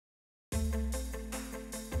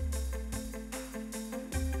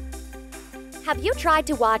Have you tried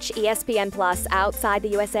to watch ESPN Plus outside the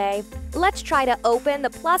USA? Let's try to open the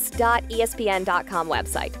plus.espn.com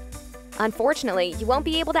website. Unfortunately, you won't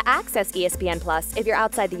be able to access ESPN Plus if you're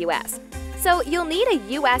outside the US. So you'll need a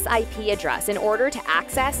US IP address in order to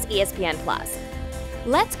access ESPN Plus.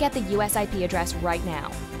 Let's get the US IP address right now.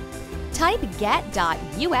 Type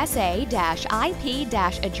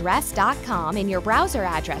get.usa-ip-address.com in your browser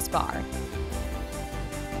address bar.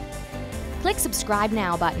 Click Subscribe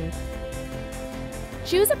Now button.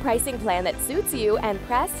 Choose a pricing plan that suits you and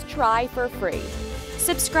press Try for free.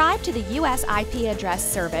 Subscribe to the US IP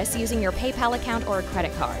address service using your PayPal account or a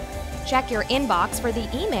credit card. Check your inbox for the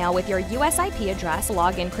email with your US IP address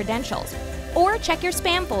login credentials, or check your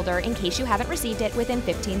spam folder in case you haven't received it within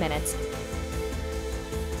 15 minutes.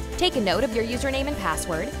 Take a note of your username and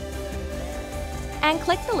password, and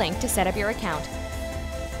click the link to set up your account.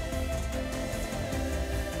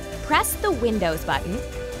 Press the Windows button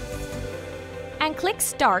and click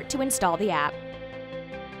Start to install the app.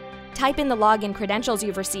 Type in the login credentials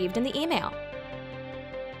you've received in the email.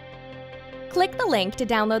 Click the link to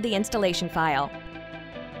download the installation file.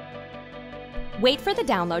 Wait for the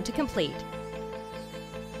download to complete,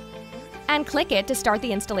 and click it to start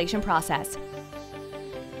the installation process.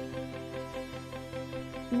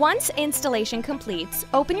 Once installation completes,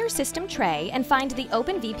 open your system tray and find the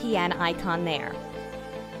OpenVPN icon there.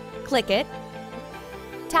 Click it.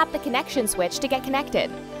 Tap the connection switch to get connected.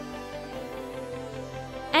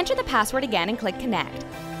 Enter the password again and click Connect.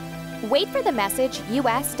 Wait for the message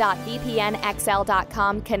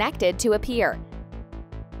us.vpnxl.com connected to appear.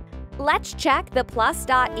 Let's check the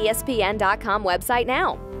plus.espn.com website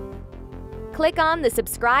now. Click on the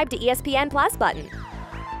Subscribe to ESPN Plus button.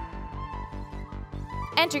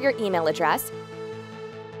 Enter your email address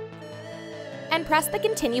and press the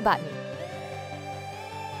Continue button.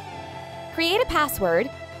 Create a password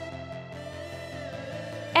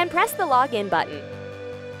and press the Login button.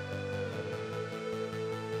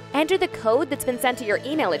 Enter the code that's been sent to your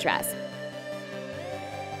email address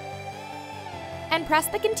and press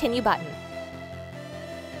the Continue button.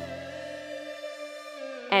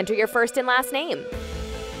 Enter your first and last name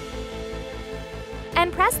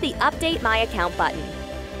and press the Update My Account button.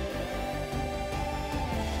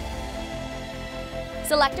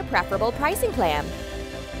 Select a preferable pricing plan.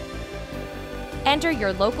 Enter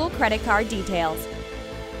your local credit card details.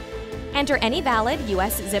 Enter any valid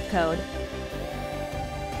US zip code.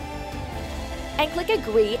 And click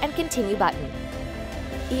Agree and Continue button.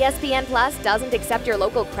 ESPN Plus doesn't accept your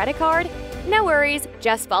local credit card? No worries,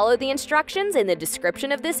 just follow the instructions in the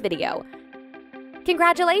description of this video.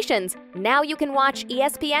 Congratulations! Now you can watch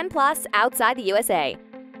ESPN Plus outside the USA.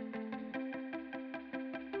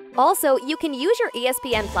 Also, you can use your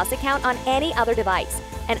ESPN Plus account on any other device,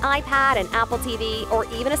 an iPad, an Apple TV, or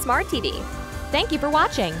even a smart TV. Thank you for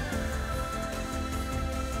watching!